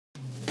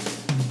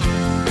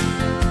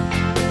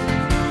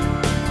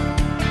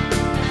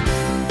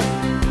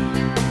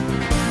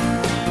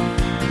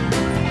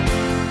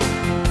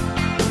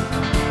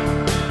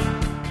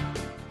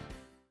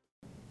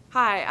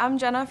Hi, I'm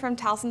Jenna from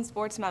TSM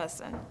Sports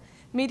Medicine.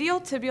 Medial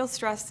tibial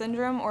stress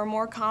syndrome, or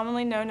more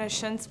commonly known as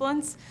shin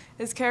splints,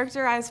 is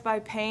characterized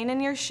by pain in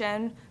your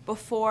shin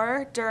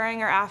before,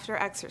 during, or after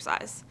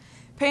exercise.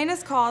 Pain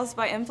is caused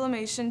by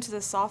inflammation to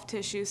the soft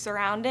tissue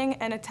surrounding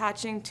and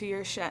attaching to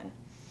your shin.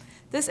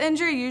 This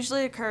injury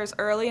usually occurs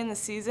early in the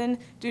season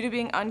due to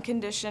being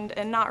unconditioned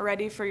and not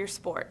ready for your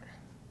sport.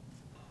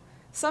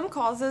 Some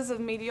causes of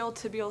medial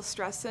tibial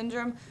stress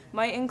syndrome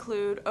might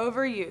include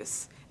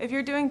overuse, if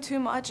you're doing too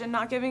much and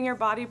not giving your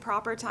body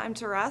proper time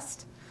to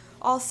rest.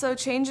 Also,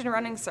 change in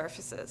running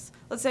surfaces.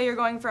 Let's say you're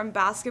going from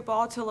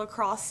basketball to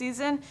lacrosse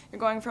season, you're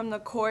going from the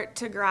court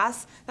to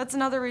grass. That's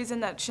another reason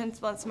that shin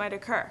splints might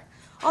occur.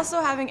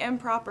 Also, having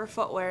improper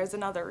footwear is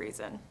another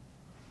reason.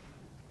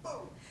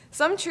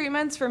 Some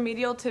treatments for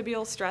medial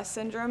tibial stress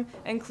syndrome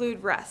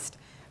include rest.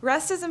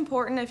 Rest is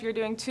important if you're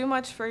doing too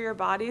much for your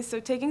body, so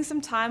taking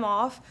some time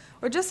off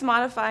or just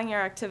modifying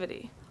your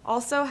activity.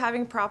 Also,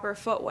 having proper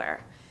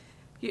footwear.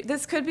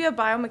 This could be a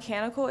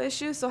biomechanical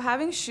issue, so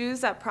having shoes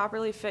that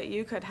properly fit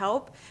you could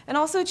help, and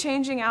also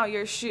changing out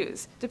your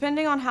shoes.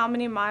 Depending on how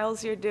many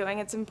miles you're doing,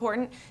 it's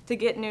important to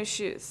get new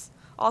shoes.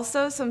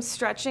 Also, some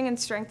stretching and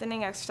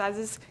strengthening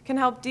exercises can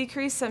help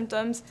decrease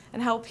symptoms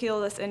and help heal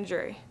this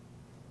injury.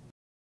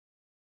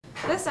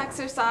 This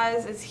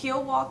exercise is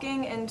heel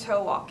walking and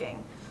toe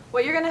walking.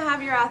 What you're going to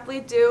have your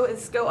athlete do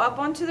is go up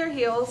onto their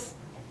heels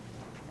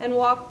and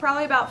walk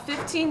probably about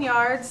 15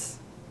 yards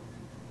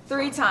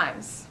 3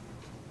 times.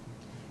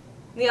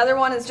 The other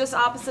one is just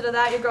opposite of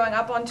that. You're going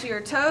up onto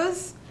your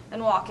toes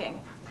and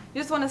walking.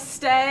 You just want to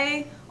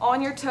stay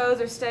on your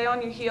toes or stay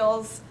on your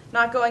heels,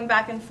 not going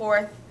back and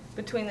forth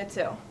between the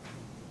two.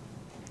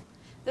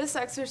 This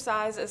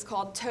exercise is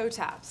called toe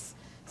taps.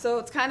 So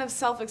it's kind of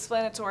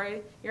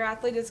self-explanatory. Your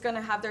athlete is going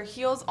to have their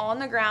heels on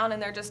the ground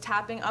and they're just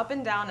tapping up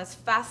and down as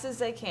fast as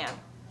they can.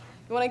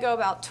 You want to go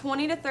about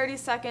 20 to 30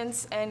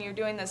 seconds and you're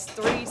doing this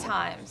 3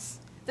 times.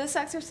 This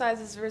exercise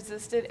is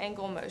resisted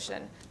ankle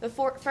motion. The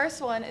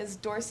first one is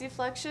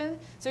dorsiflexion.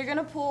 So you're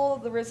going to pull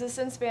the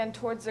resistance band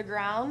towards the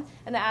ground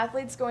and the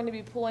athlete's going to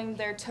be pulling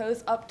their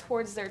toes up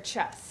towards their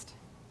chest.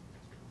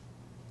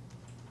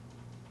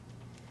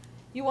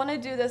 You want to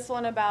do this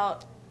one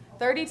about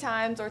 30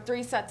 times or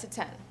 3 sets of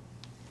 10.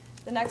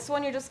 The next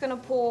one, you're just going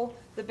to pull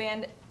the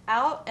band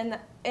out and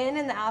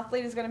and the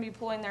athlete is going to be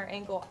pulling their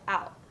ankle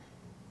out.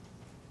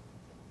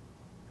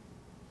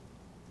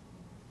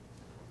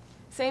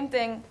 Same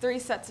thing, 3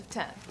 sets of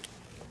 10.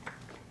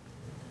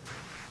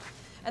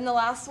 And the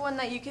last one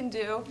that you can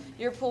do,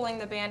 you're pulling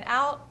the band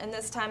out, and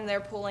this time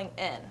they're pulling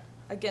in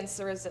against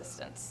the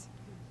resistance.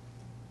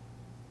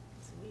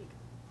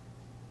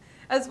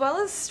 As well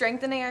as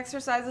strengthening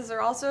exercises, there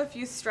are also a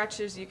few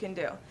stretches you can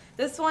do.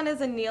 This one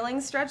is a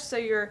kneeling stretch, so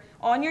you're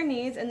on your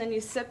knees and then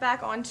you sit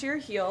back onto your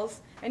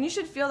heels, and you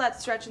should feel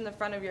that stretch in the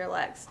front of your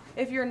legs.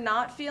 If you're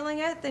not feeling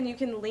it, then you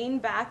can lean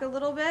back a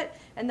little bit,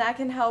 and that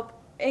can help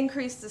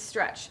increase the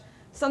stretch.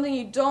 Something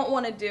you don't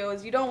want to do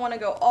is you don't want to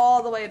go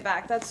all the way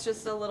back. That's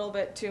just a little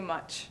bit too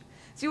much.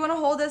 So you want to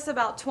hold this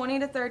about 20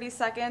 to 30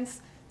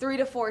 seconds, 3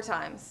 to 4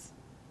 times.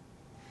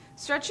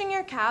 Stretching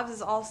your calves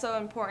is also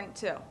important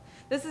too.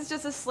 This is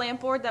just a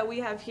slant board that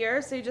we have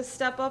here, so you just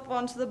step up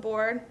onto the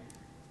board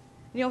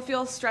and you'll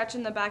feel a stretch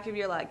in the back of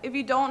your leg. If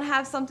you don't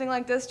have something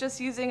like this,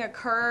 just using a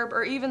curb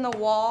or even the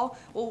wall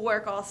will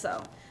work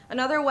also.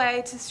 Another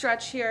way to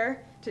stretch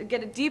here, to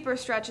get a deeper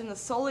stretch in the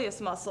soleus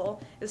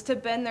muscle, is to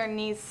bend their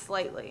knees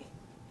slightly.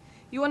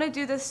 You want to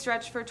do this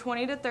stretch for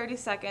 20 to 30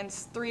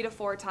 seconds, 3 to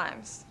 4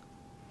 times.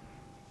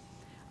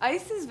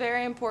 Ice is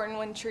very important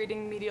when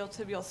treating medial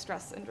tibial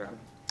stress syndrome.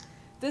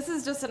 This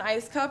is just an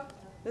ice cup.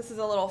 This is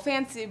a little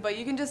fancy, but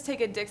you can just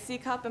take a Dixie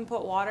cup and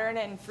put water in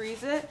it and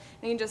freeze it,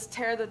 and you can just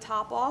tear the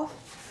top off.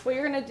 What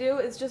you're going to do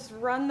is just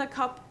run the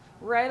cup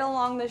right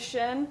along the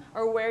shin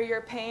or where your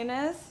pain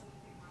is.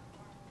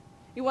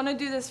 You want to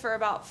do this for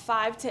about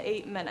 5 to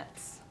 8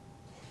 minutes.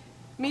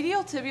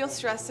 Medial tibial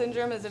stress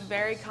syndrome is a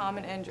very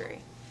common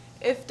injury.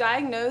 If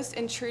diagnosed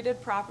and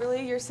treated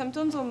properly, your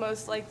symptoms will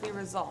most likely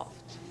resolve.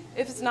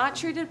 If it's not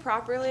treated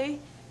properly,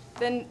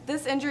 then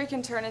this injury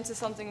can turn into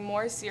something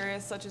more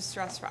serious, such as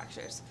stress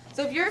fractures.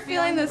 So if you're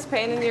feeling this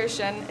pain in your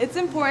shin, it's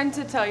important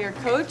to tell your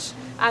coach,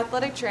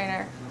 athletic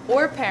trainer,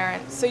 or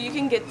parent so you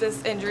can get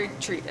this injury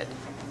treated.